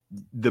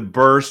the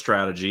BRRRR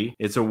strategy.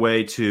 It's a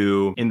way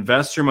to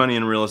invest your money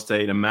in real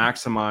estate and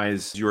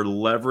maximize your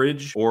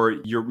leverage, or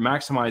you're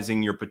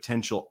maximizing your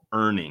potential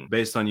earning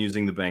based on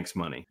using the bank's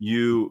money.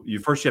 You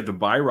first, you have to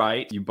buy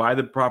right. You buy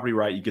the property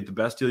right. You get the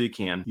best deal you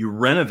can. You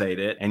renovate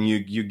it and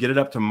you get it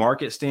up to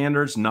market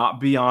standards, not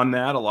beyond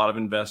that. A lot of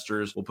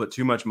investors will put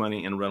too much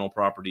money in rental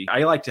property.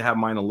 I like to have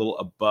mine a little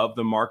above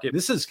the market.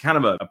 This is kind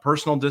of a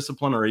personal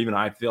discipline, or even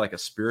I feel like a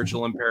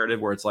spiritual imperative,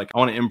 where it's like I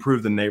want to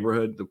improve the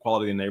neighborhood, the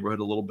quality of the neighborhood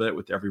a little bit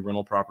with every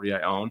rental property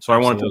I own. So I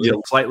want it to be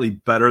slightly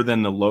better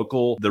than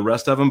the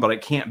rest of them, but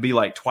it can't be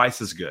like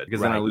twice as good,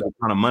 because then I lose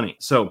a ton of money.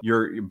 So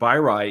you buy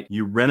right,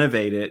 you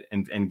renovate it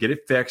and get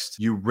it fixed.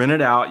 You rent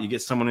it out. You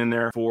get someone in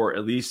there for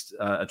at least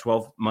a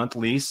 12-month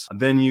lease.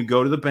 Then you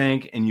go to the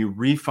bank and you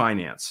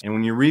refinance. And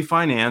when you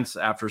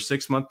refinance after a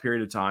 6-month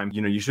period of time,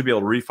 you should be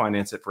able to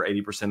refinance it for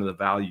 80% of the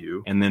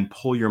value and then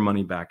pull your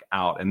money back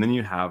out. And then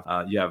you have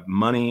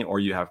money, or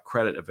you have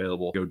credit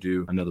available. Go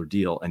do another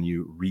deal and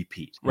you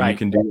repeat. And you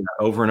can do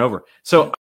that over and over. So